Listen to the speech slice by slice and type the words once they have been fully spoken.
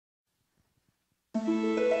I'm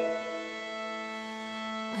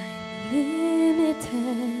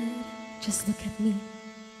limited, just look at me.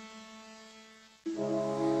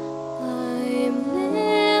 I'm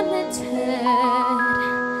limited,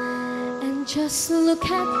 and just look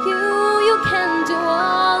at you. You can do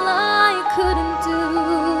all I couldn't do,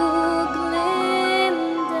 Glinda.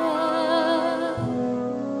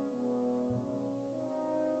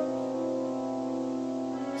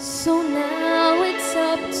 So now it's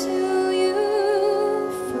up to you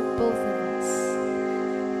for both of us.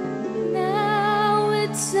 Now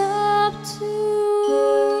it's up to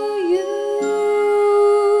you.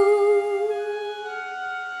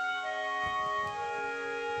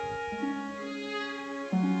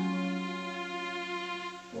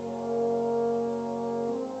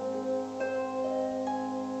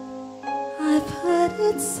 I've heard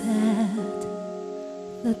it said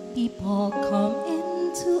that people come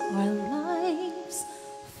into our lives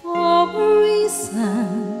for a reason,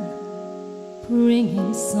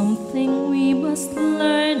 bringing something we must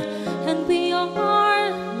learn, and we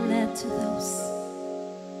are led to those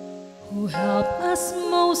who help us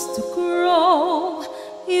most to grow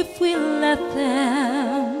if we let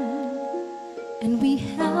them, and we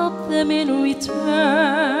help them in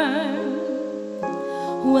return.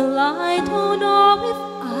 Well, I don't know if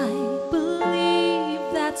I believe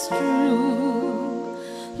that's true,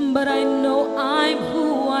 but I know I'm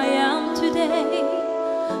who I am today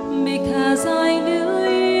because I knew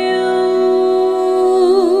you.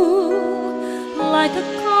 Like a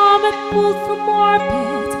comet pulled from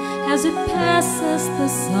orbit as it passes the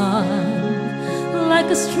sun, like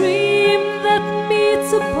a stream that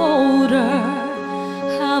meets a boulder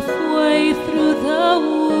halfway through the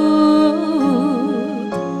wood.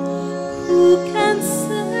 Who can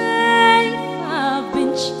say I've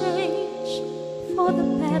been changed for the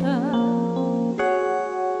better?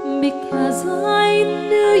 Because I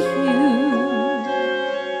knew you.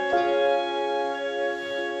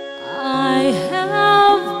 I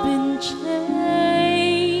have been changed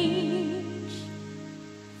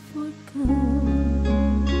for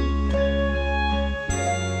good.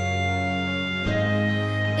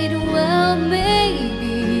 It well may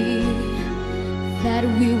be that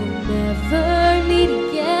we will never meet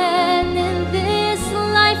again in this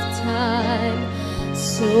lifetime.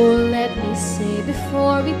 So let me say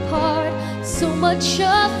before we part, so much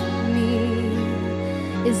of me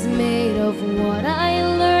is made of what I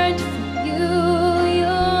learned from you.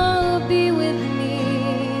 You'll be with me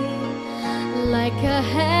like a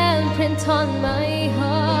handprint on my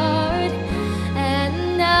heart. And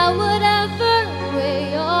now whatever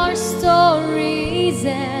way our stories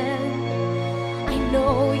end, I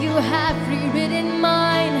know you have rewritten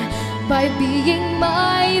mine by being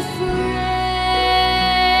my friend.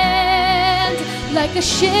 Like a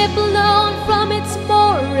ship blown from its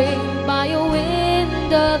mooring by a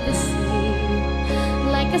wind of the sea,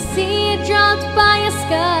 like a seed dropped by a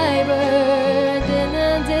skybird in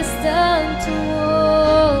a distant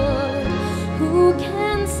wood. Who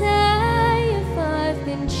can say if I've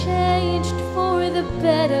been changed for the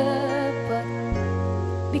better? But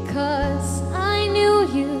because I knew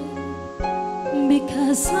you,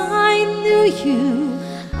 because I knew you,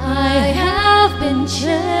 I have been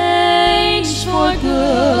changed for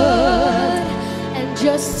good. And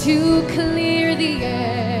just to clear the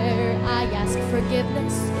air, I ask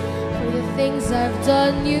forgiveness for the things I've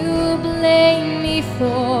done you blame me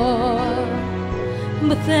for.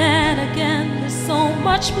 but then again there's so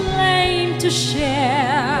much blame to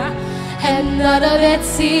share, And none of it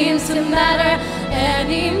seems to matter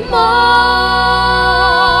anymore.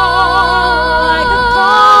 like a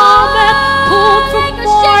comet pulled from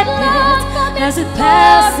orbit as it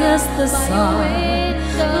passes the sun,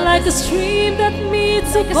 like a stream that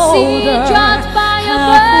meets a boulder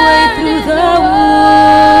halfway through the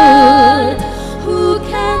wood. Who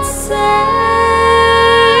can say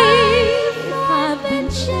if I've been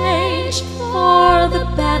changed for the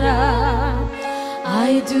better?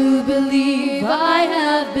 I do believe I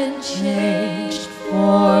have been changed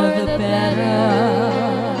for the better,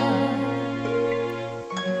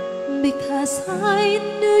 because I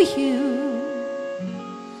knew you.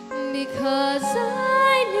 Because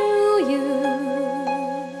I knew you.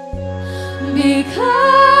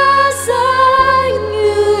 Because I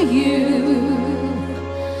knew you,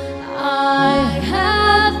 I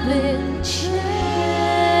have been changed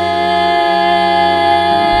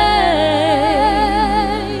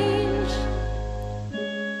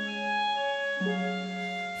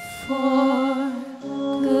for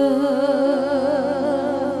good.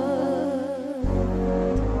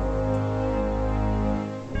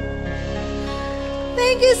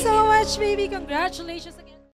 Thank you so much, baby. Congratulations again.